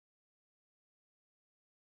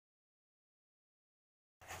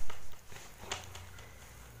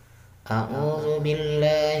أعوذ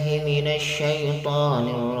بالله من الشيطان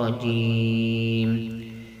الرجيم.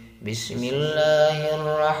 بسم الله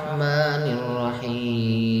الرحمن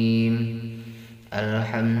الرحيم.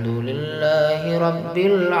 الحمد لله رب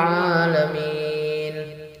العالمين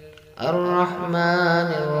الرحمن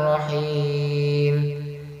الرحيم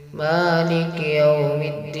مالك يوم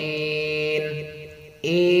الدين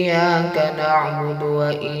إياك نعبد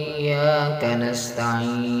وإياك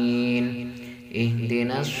نستعين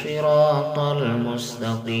اهدنا الصراط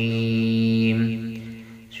المستقيم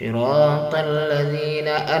صراط الذين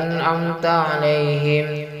أنعمت عليهم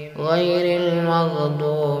غير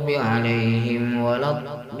المغضوب عليهم ولا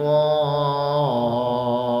الضالين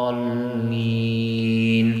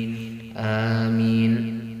آمين.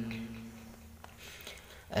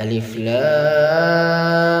 ألف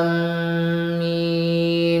لام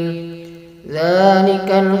ميم ذلك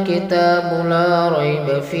الكتاب لا ريب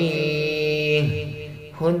فيه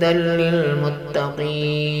هدى للمتقين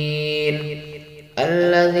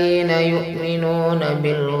الذين يؤمنون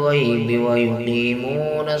بالغيب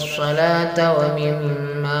ويقيمون الصلاة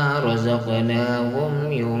ومما رزقناهم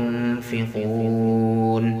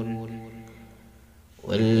ينفقون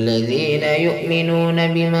والذين يؤمنون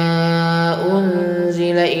بما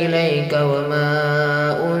أنزل إليك وما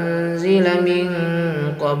أنزل من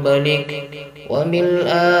قبلك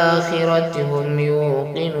وبالآخرة هم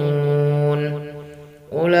يوقنون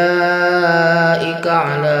أولئك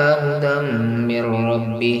على هدى من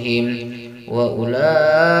ربهم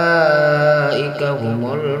وأولئك هم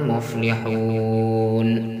المفلحون.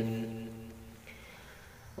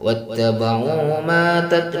 واتبعوا ما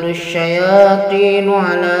تتلو الشياطين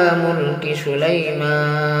على ملك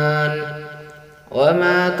سليمان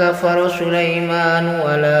وما كفر سليمان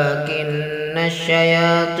ولكن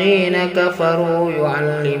الشياطين كفروا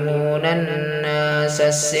يعلمون الناس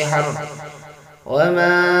السحر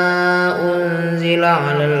وما أنزل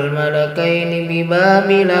على الملكين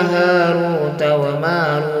ببابل هاروت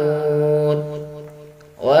وماروت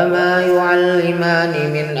وما يعلمان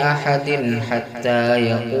من أحد حتى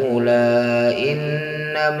يقولا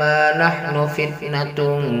إنما نحن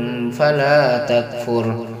فتنة فلا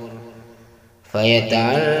تكفر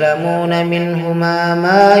فيتعلمون منهما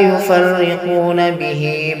ما يفرقون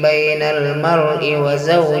به بين المرء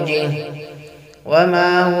وزوجه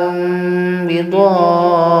وما هم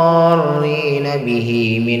بضارين به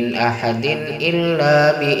من أحد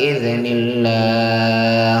إلا بإذن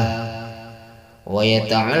الله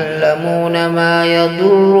ويتعلمون ما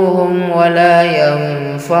يضرهم ولا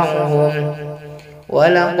ينفعهم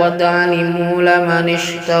ولقد علموا لمن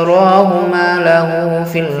اشتراه ما له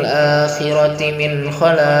في الآخرة من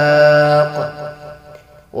خلاق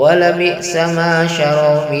ولبئس ما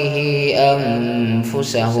شروا به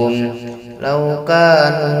أنفسهم لو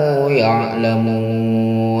كانوا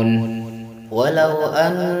يعلمون. ولو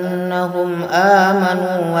أنهم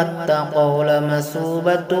آمنوا واتقوا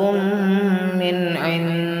لمثوبة من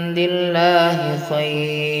عند الله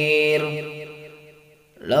خير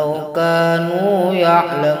لو كانوا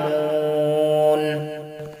يعلمون.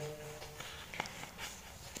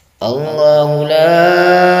 الله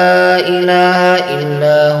لا إله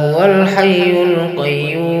إلا هو الحي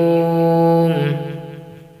القيوم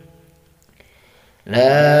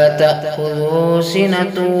لا تأخذه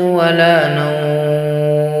سنة ولا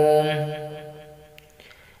نوم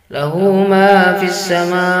له ما في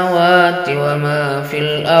السماوات وما في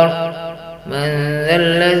الأرض من ذا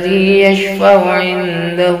الذي يشفع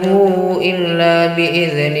عنده إلا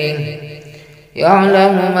بإذنه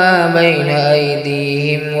يعلم ما بين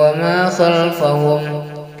أيديهم وما خلفهم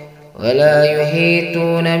ولا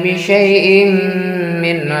يحيطون بشيء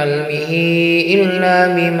من علمه إلا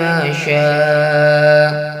بما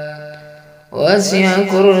شاء وسع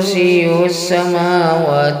كرسيه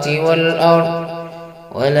السماوات والأرض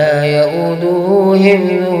ولا يؤوده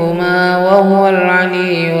حفظهما وهو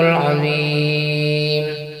العلي العظيم.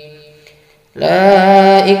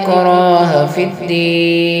 لا إكراه في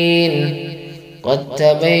الدين قد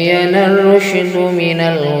تبين الرشد من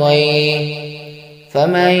الغي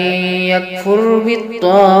فمن يكفر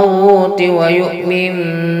بالطاغوت ويؤمن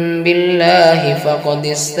بالله فقد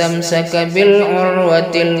استمسك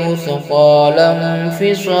بالعروة الوثقى لا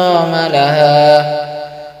انفصام لها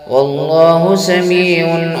والله سميع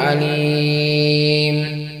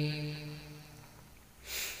عليم.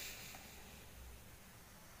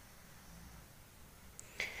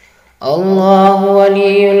 الله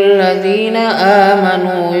ولي الذين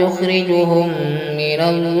آمنوا يخرجهم من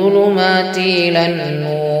الظلمات إلى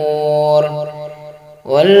النور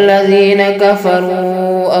والذين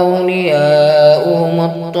كفروا أولياؤهم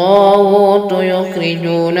الطاغوت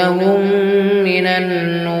يخرجونهم من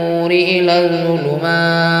النور النور إلى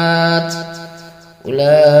الظلمات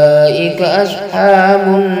أولئك أصحاب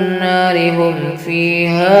النار هم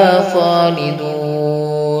فيها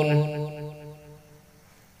خالدون.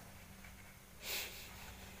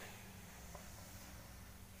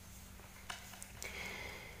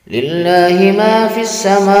 لله ما في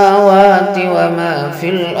السماوات وما في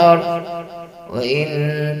الأرض وإن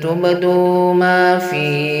تبدوا ما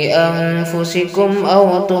في أنفسكم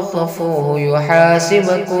أو تخفوه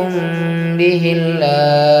يحاسبكم به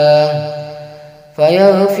الله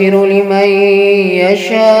فيغفر لمن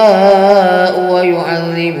يشاء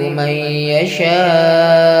ويعذب من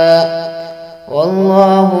يشاء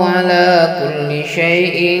والله على كل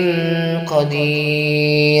شيء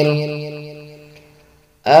قدير.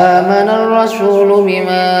 آمن الرسول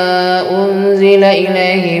بما أنزل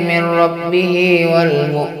إليه من ربه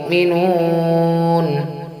والمؤمنون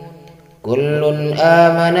كل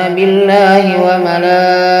آمن بالله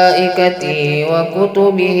وملائكته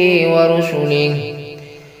وكتبه ورسله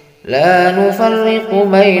لا نفرق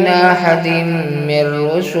بين أحد من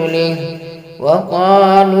رسله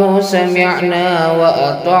وقالوا سمعنا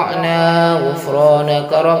وأطعنا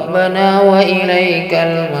غفرانك ربنا وإليك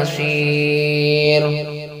المصير.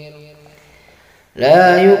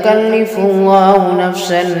 لا يكلف الله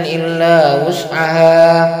نفسا إلا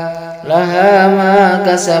وسعها لها ما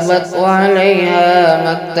كسبت وعليها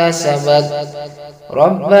ما اكتسبت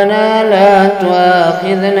ربنا لا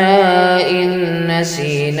تؤاخذنا إن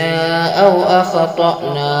نسينا أو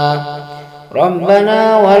أخطأنا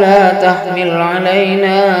ربنا ولا تحمل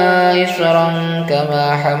علينا إصرا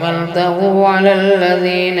كما حملته على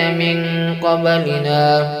الذين من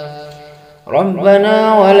قبلنا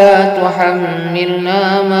ربنا ولا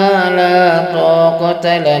تحملنا ما لا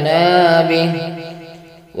طاقة لنا به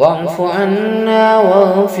واعف عنا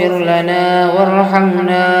واغفر لنا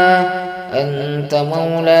وارحمنا أنت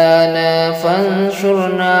مولانا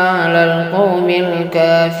فانصرنا على القوم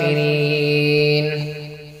الكافرين.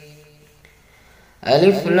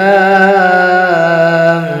 ألف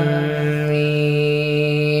لام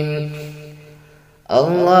ميم.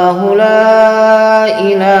 الله لا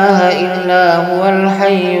إله إلا هو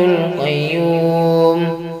الحي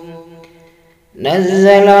القيوم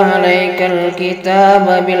نزل عليك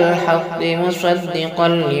الكتاب بالحق مصدقا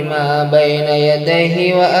لما بين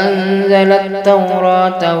يديه وأنزل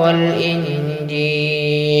التوراة والإنجيل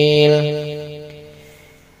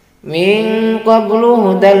من قبل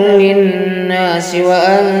هدى للناس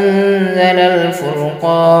وأنزل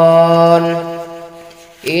الفرقان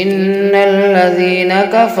إن الذين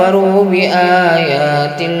كفروا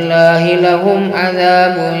بآيات الله لهم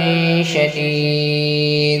عذاب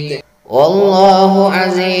شديد والله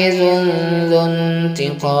عزيز ذو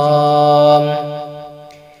انتقام.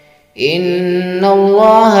 إن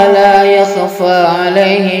الله لا يخفى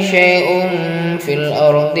عليه شيء في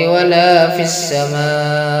الأرض ولا في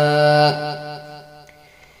السماء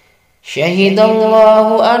شهد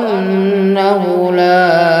الله أنه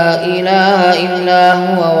لا إله إلا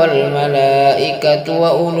هو والملائكة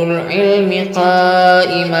وأولو العلم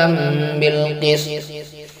قائما بالقسط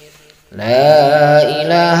لا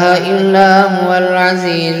إله إلا هو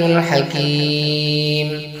العزيز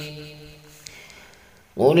الحكيم.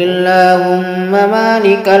 قل اللهم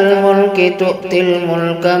مالك الملك تؤتي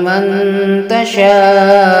الملك من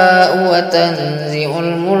تشاء وتنزع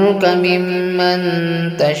الملك ممن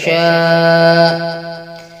تشاء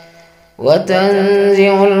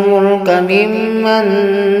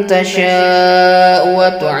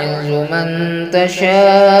وتعز من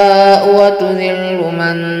تشاء وتذل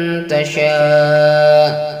من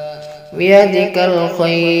تشاء بيدك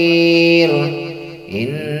الخير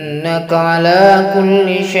إنك على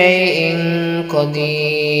كل شيء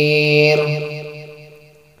قدير.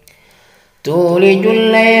 تولج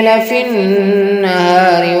الليل في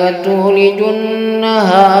النهار وتولج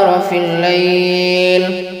النهار في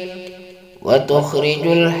الليل وتخرج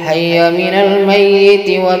الحي من الميت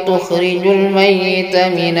وتخرج الميت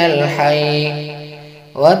من الحي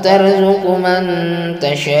وترزق من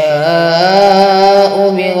تشاء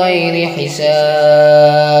بغير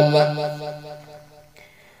حساب.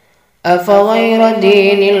 أفغير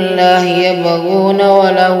دين الله يبغون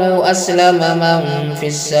وله أسلم من في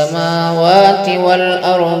السماوات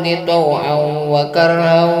والأرض طوعا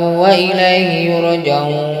وكرها وإليه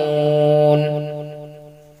يرجعون.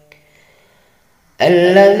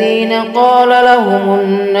 الذين قال لهم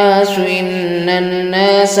الناس إن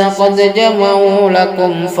الناس قد جمعوا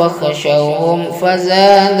لكم فاخشوهم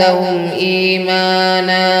فزادهم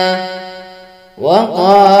إيمانا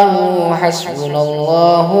وقالوا حسبنا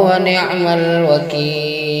الله ونعم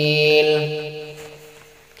الوكيل.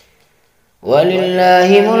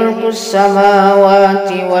 ولله ملك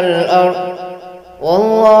السماوات والأرض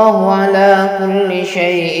والله على كل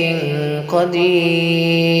شيء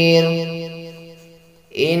قدير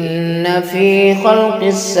إن في خلق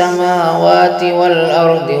السماوات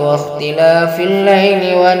والأرض واختلاف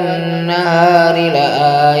الليل والنهار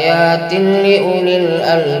لآيات لأولي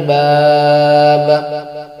الألباب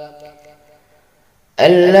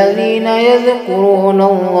الذين يذكرون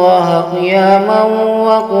الله قياما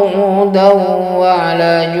وقعودا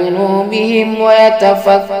وعلى جنوبهم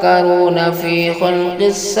ويتفكرون في خلق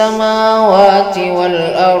السماوات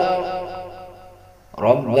والأرض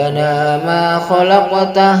ربنا ما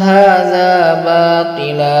خلقت هذا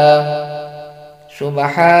باطلا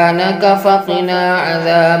سبحانك فقنا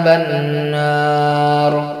عذاب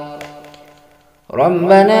النار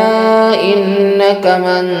ربنا إنك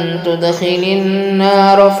من تدخل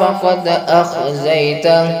النار فقد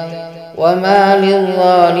أخزيته وما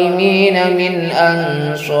للظالمين من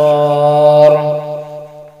أنصار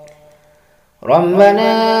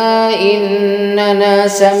ربنا إننا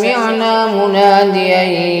سمعنا مناديا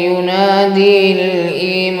ينادي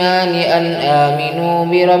للإيمان أن آمنوا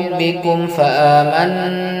بربكم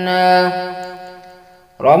فآمنا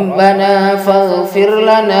ربنا فاغفر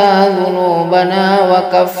لنا ذنوبنا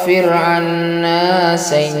وكفر عنا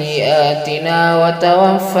سيئاتنا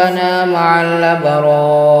وتوفنا مع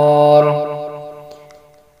الأبرار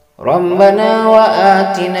ربنا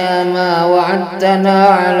وآتنا ما وعدتنا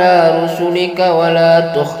على رسلك ولا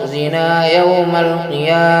تخزنا يوم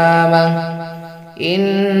القيامة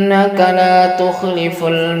إنك لا تخلف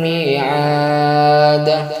الميعاد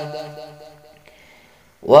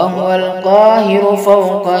وهو القاهر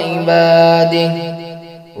فوق عباده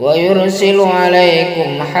ويرسل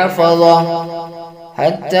عليكم حفظه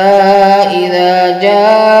حتى إذا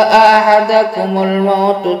جاء أحدكم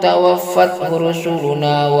الموت توفته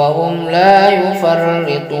رسلنا وهم لا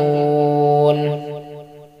يفرطون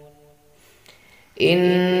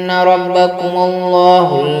إن ربكم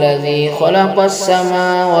الله الذي خلق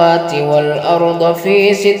السماوات والأرض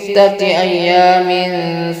في 6 أيام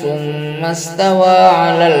ثم استوى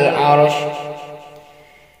على العرش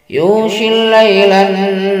يغشي الليل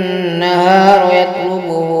النهار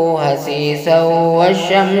يطلبه حثيثا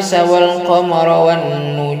والشمس والقمر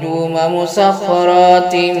والنجوم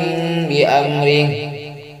مسخرات بأمره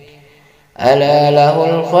ألا له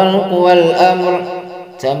الخلق والأمر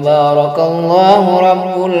تبارك الله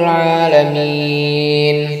رب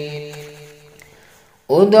العالمين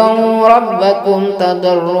ادعوا ربكم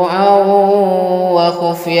تضرعا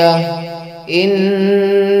وخفية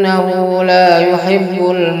إنه لا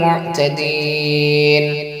يحب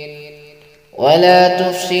المعتدين ولا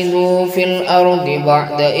تفسدوا في الأرض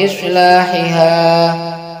بعد إصلاحها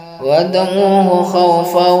وادعوه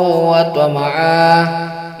خوفا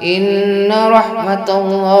وطمعا إن رحمة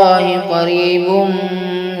الله قريب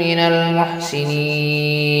من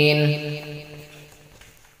المحسنين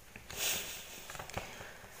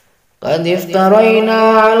قد افترينا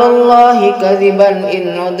على الله كذبا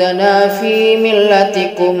إن عدنا في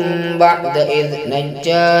ملتكم بعد إذ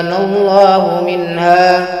نجانا الله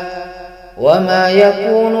منها وما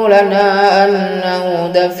يكون لنا أن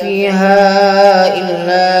نعود فيها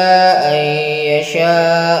إلا أن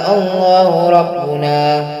يشاء الله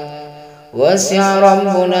ربنا وسع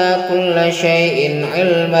ربنا كل شيء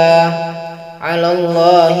علما على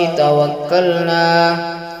الله توكلنا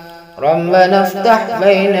ربنا افتح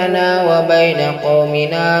بيننا وبين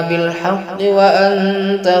قومنا بالحق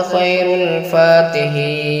وأنت خير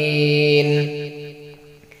الفاتحين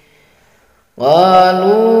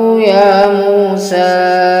قالوا يا موسى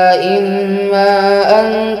إما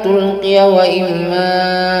أن تلقي وإما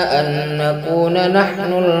أن نكون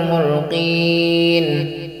نحن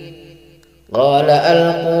الملقين قال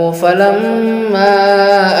ألقوا فلما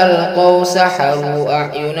ألقوا سحروا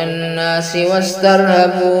أعين الناس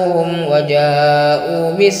واسترهبوهم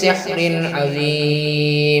وجاءوا بسحر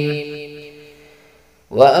عظيم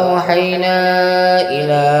وأوحينا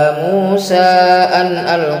إلى موسى أن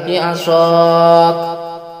ألق عصاك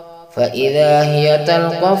فإذا هي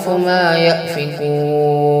تلقف ما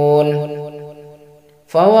يأفكون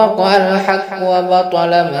فوقع الحق وبطل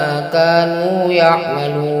ما كانوا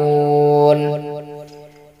يعملون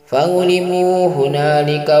فغلبوا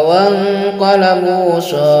هنالك وانقلبوا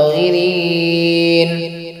صاغرين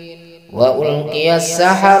وألقي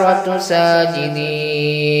السحرة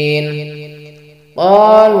ساجدين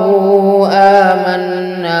قالوا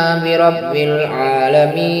آمنا برب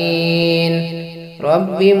العالمين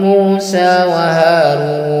رب موسى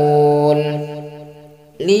وهارون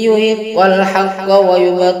ليحق الحق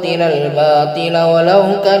ويبطل الباطل ولو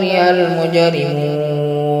كره المجرمون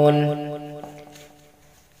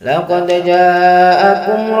لقد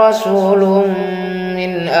جاءكم رسول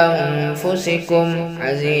من أنفسكم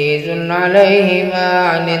عزيز عليه ما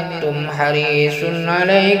عنتم حريص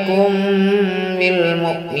عليكم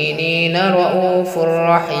بالمؤمنين رؤوف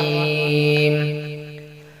رحيم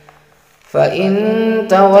فإن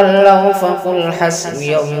تولوا فقل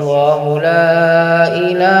حسبي الله لا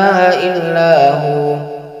إله إلا هو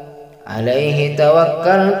عليه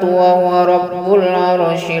توكلت وهو رب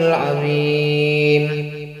العرش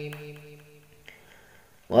العظيم.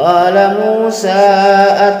 قال موسى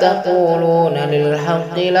أتقولون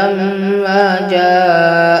للحق لما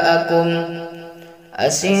جاءكم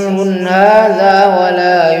أسحر هذا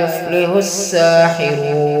ولا يفلح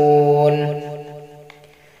الساحرون.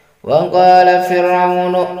 وقال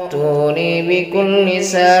فرعون ائتوني بكل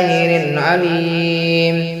ساحر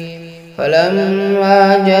عليم.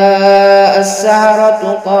 فلما جاء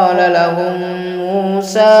السحرة قال لهم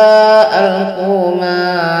موسى ألقوا ما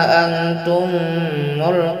أنتم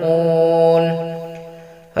ملقون.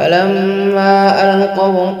 فلما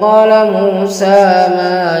ألقوا قال موسى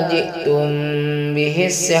ما جئتم به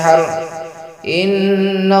السحر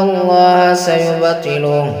إن الله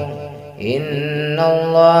سيبطله إن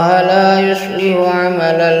الله لا يصلح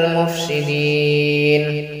عمل المفسدين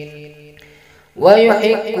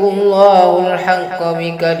ويحق الله الحق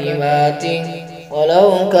بكلماته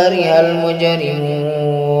ولو كره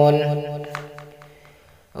المجرمون.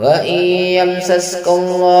 وإن يمسسك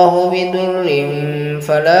الله بضر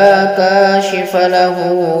فلا كاشف له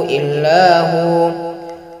إلا هو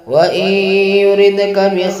وإن يردك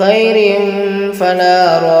بخير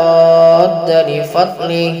فلا راد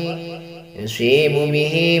لفضله يصيب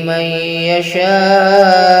به من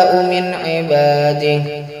يشاء من عباده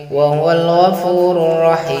وهو الغفور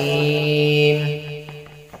الرحيم.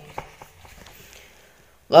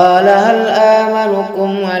 قال هل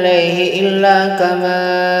آمنكم عليه إلا كما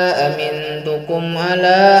أمنتكم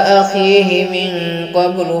على أخيه من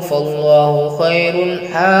قبل فالله خير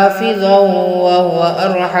حافظا وهو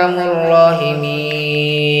أرحم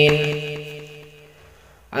الراحمين.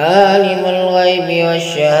 عالم الغيب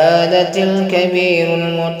والشهادة الكبير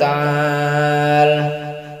المتعال.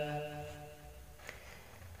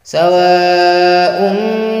 سواء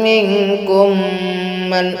منكم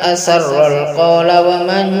من أسر القول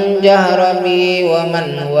ومن جهر به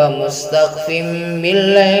ومن هو مستخف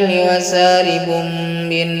بالليل وسارب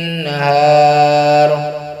بالنهار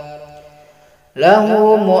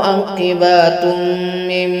له مؤقبات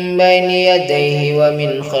من بين يديه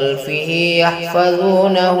ومن خلفه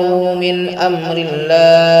يحفظونه من أمر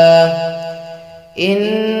الله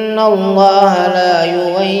إن الله لا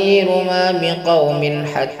يغير ما بقوم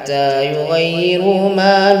حتى يغيروا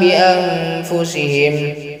ما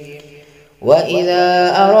بأنفسهم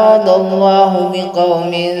وإذا أراد الله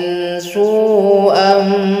بقوم سوءا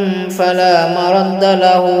فلا مرد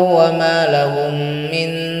له وما لهم من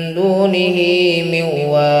دونه من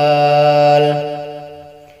وال.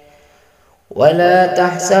 ولا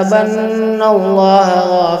تحسبن الله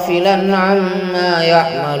غافلا عما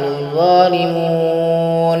يعمل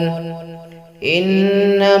الظالمون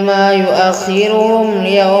إنما يؤخرهم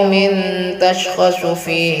ليوم تشخص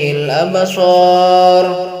فيه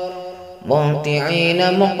الأبصار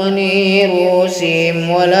مهطعين مقنعي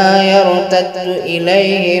رؤوسهم ولا يرتد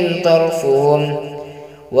إليهم طرفهم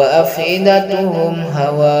وأفئدتهم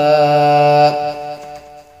هواء.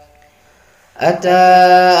 أتى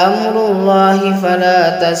أمر الله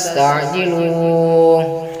فلا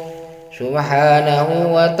تستعجلوه سبحانه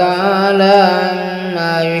وتعالى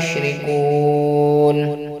عما يشركون.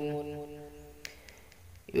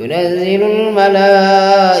 ينزل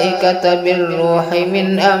الملائكة بالروح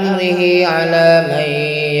من أمره على من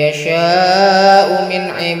يشاء من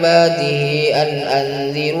عباده أن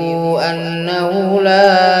أنذروا أنه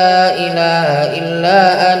لا إله إلا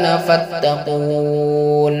أنا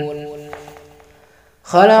فاتقون.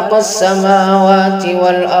 خلق السماوات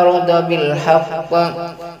والأرض بالحق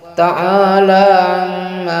تعالى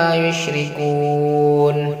عما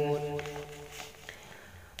يشركون.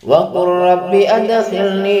 وقل رب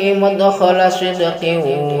أدخلني مدخل صدق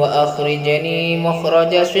وأخرجني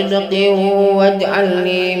مخرج صدق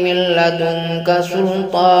واجعلني من لدنك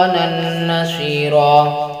سلطانا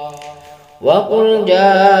نصيرا. وقل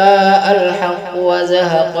جاء الحق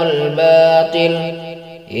وزهق الباطل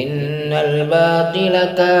إن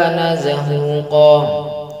الباطل كان زهوقا.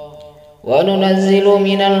 وننزل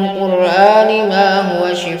من القرآن ما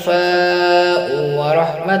هو شفاء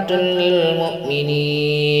ورحمة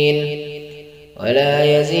للمؤمنين ولا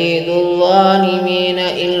يزيد الظالمين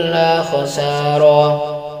إلا خسارا.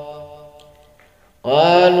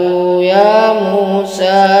 قالوا يا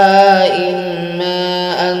موسى إما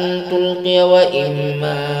أن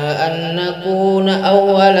أن نكون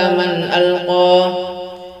أول من ألقى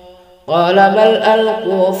قال بل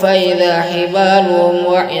ألقوا فإذا حبالهم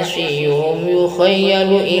وعصيهم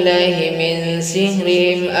يخيل إليه من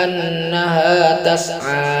سحرهم أنها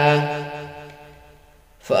تسعى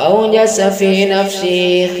فأوجس في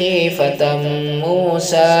نفسه خيفة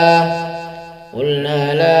موسى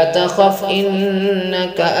قلنا لا تخف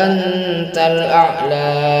إنك أنت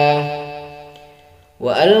الأعلى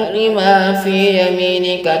وألق ما في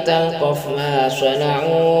يمينك تلقف ما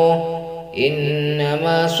صنعوا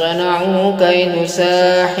إنما صنعوا كيد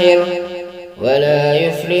ساحر ولا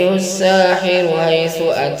يفلح الساحر حيث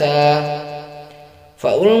أتى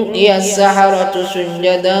فألقي السحرة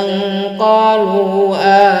سجدا قالوا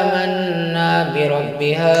آمنا برب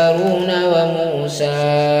هارون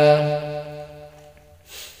وموسى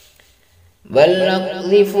بل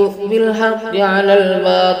نقذف بالحق على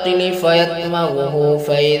الباطل فيدمغه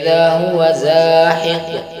فإذا هو زاحق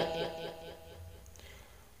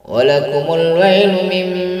ولكم الويل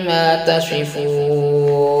مما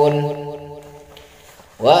تصفون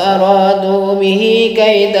وأرادوا به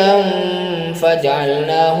كيدا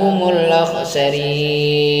فجعلناهم الأخسرين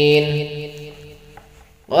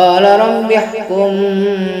قال رب احكم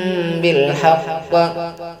بالحق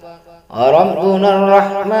ربنا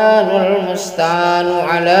الرحمن المستعان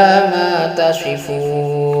على ما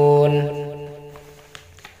تصفون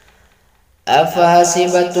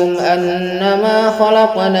أفحسبتم أنما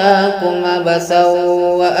خلقناكم عبثا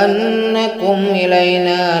وأنكم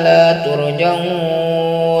إلينا لا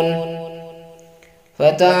ترجعون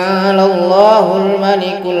فتعالى الله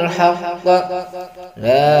الملك الحق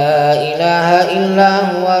لا إله إلا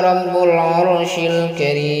هو رب العرش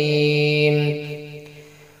الكريم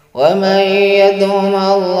ومن يدع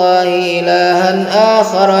مع الله إلها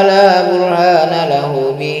آخر لا برهان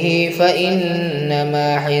له به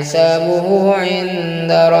فإنما حسابه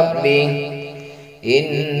عند ربه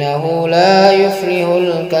إنه لا يفلح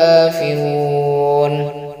الكافرون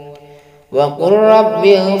وقل رب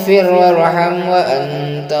اغفر وارحم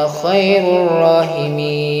وأنت خير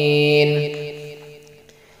الراحمين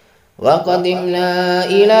وقدمنا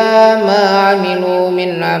إلى ما عملوا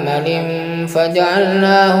من عمل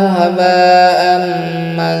فجعلناه هباء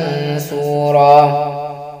منثورا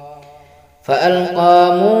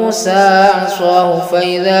فألقى موسى عصاه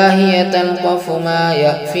فإذا هي تلقف ما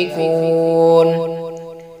يأفكون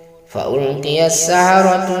فألقي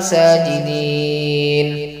السحرة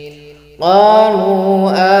ساجدين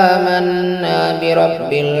قالوا آمنا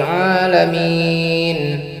برب العالمين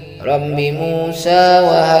رب موسى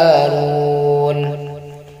وهارون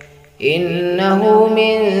إنه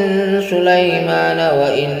من سليمان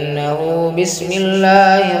وإنه بسم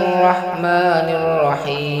الله الرحمن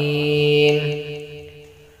الرحيم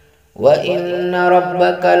وإن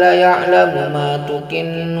ربك ليعلم ما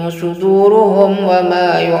تكن صدورهم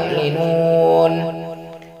وما يعلنون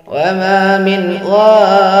وما من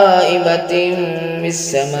غائبة في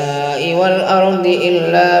السماء والأرض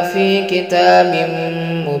إلا في كتاب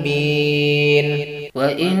مبين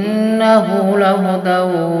وإنه لهدى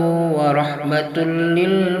ورحمة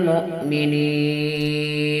للمؤمنين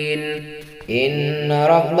إن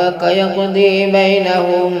ربك يقضي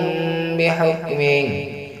بينهم بحكمه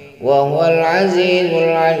وهو العزيز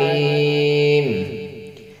العليم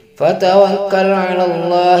فتوكل على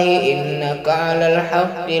الله إنك على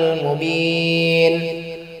الحق المبين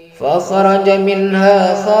فخرج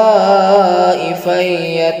منها خائفا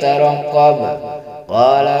يترقب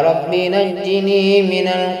قال رب نجني من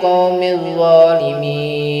القوم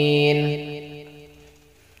الظالمين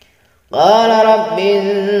قال رب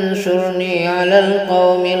انصرني على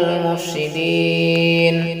القوم المفسدين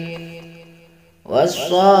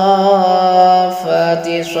والصافات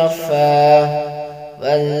صفا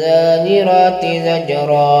والزاجرات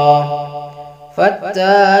زجرا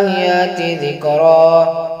فالتاليات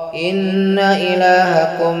ذكرا إن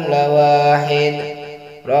إلهكم لواحد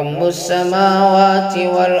رب السماوات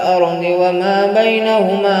والأرض وما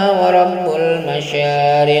بينهما ورب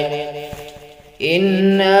المشارق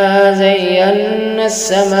إنا زينا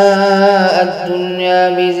السماء الدنيا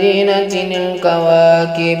بزينة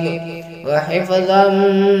الكواكب وحفظا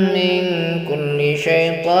من كل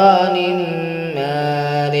شيطان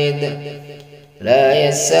مارد لا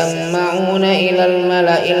يسمعون إلى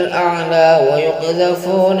الملأ الأعلى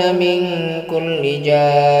ويقذفون من كل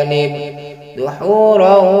جانب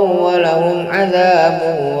دحورا ولهم عذاب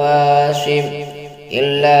واصب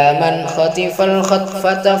إلا من خطف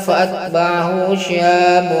الخطفة فأتبعه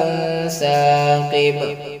شهاب ثاقب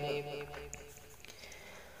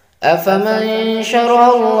أفمن شرح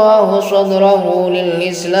الله صدره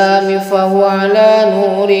للإسلام فهو على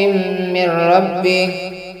نور من ربه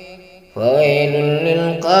فويل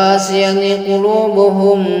للقاسية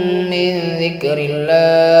قلوبهم من ذكر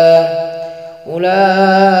الله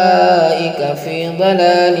أولئك في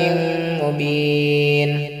ضلال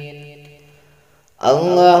مبين.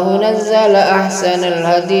 الله نزل أحسن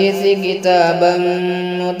الحديث كتابا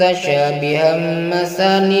متشابها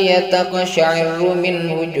مثانية تقشعر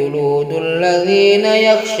منه جلود الذين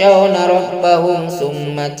يخشون ربهم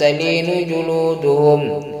ثم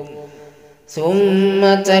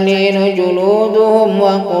تلين جلودهم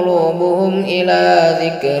وقلوبهم إلى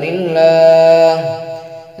ذكر الله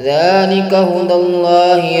ذلك هدى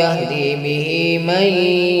الله يهدي به من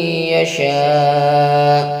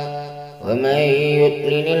يشاء ومن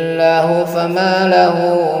يضلل الله فما له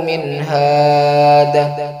من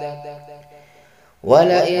هاد.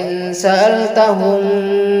 ولئن سألتهم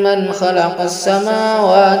من خلق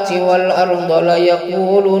السماوات والأرض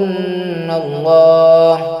ليقولن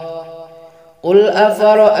الله قل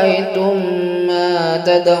أفرأيتم ما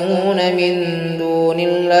تدعون من دون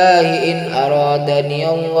الله إن أرادني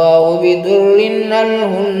الله بضر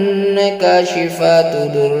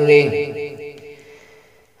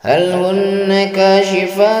هل هن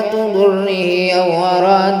كاشفات ضره أو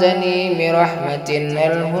أرادني برحمة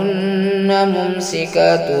هل هن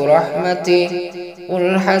ممسكات رحمته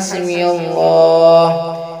قل حسبي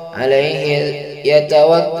الله عليه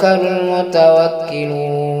يتوكل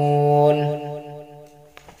المتوكلون.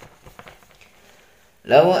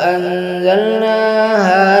 لو أنزلنا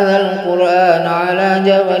هذا القرآن على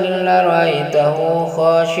جبل لرأيته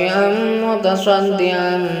خاشعا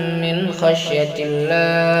متصدعا من خشية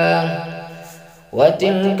الله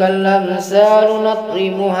وتلك الأمثال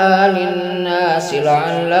نضربها للناس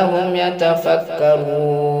لعلهم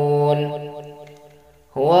يتفكرون.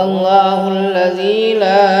 هو الله الذي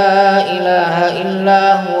لا إله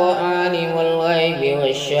إلا هو عالم الغيب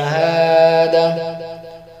والشهادة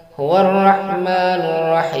هو الرحمن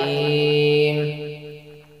الرحيم.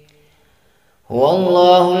 هو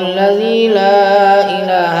الله الذي لا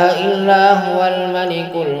إله إلا هو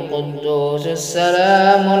الملك القدوس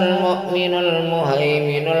السلام المؤمن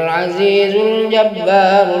المهيمن العزيز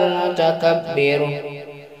الجبار المتكبر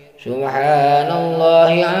سبحان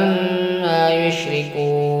الله عما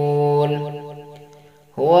يشركون.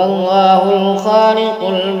 هو الله الخالق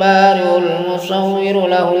البارئ المصور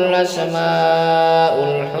له الأسماء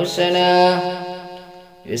الحسنى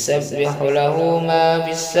يسبح له ما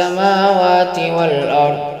في السماوات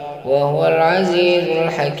والأرض وهو العزيز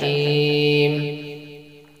الحكيم.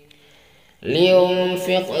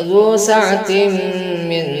 لينفق ذو سعة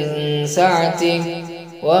من سعته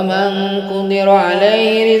ومن قدر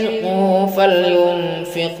عليه رزقه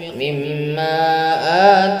فلينفق مما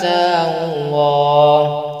آتاه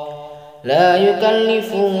الله لا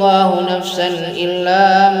يكلف الله نفسا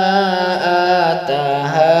إلا ما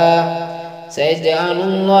آتاها سيجعل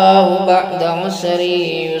الله بعد عسر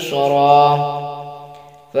يسرا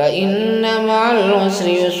فإن مع العسر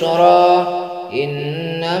يسرا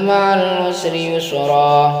إن مع العسر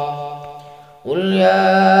يسرا. قل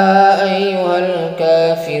يا أيها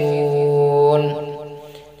الكافرون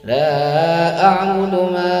لا أعبد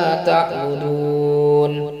ما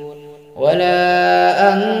تعبدون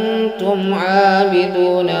ولا أنتم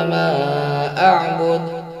عابدون ما أعبد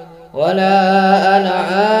ولا أنا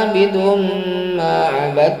عابد ما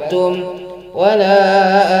عبدتم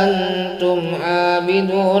ولا أنتم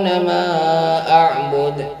عابدون ما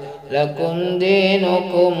أعبد لكم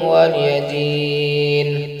دينكم ولي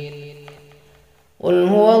دين. قل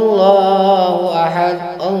هو الله أحد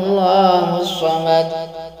الله الصمد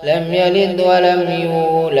لم يلد ولم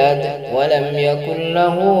يولد ولم يكن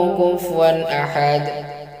له كفوا أحد.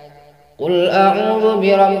 قل أعوذ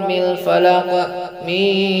برب الفلق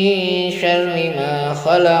من شر ما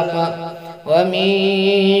خلق ومن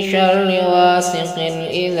شر غاسق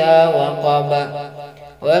إذا وقب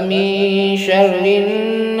ومن شر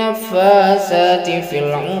النفاثات في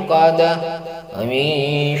العقد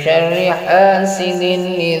ومن شر حاسد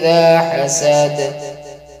إذا حسد.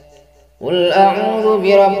 قل أعوذ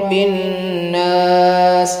برب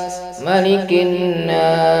الناس ملك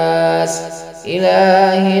الناس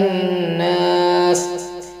إله الناس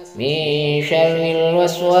من شر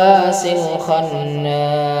الوسواس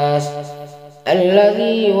الخناس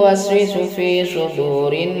الذي يوسوس في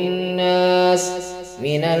صدور الناس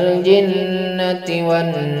من الجنة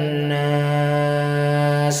والناس.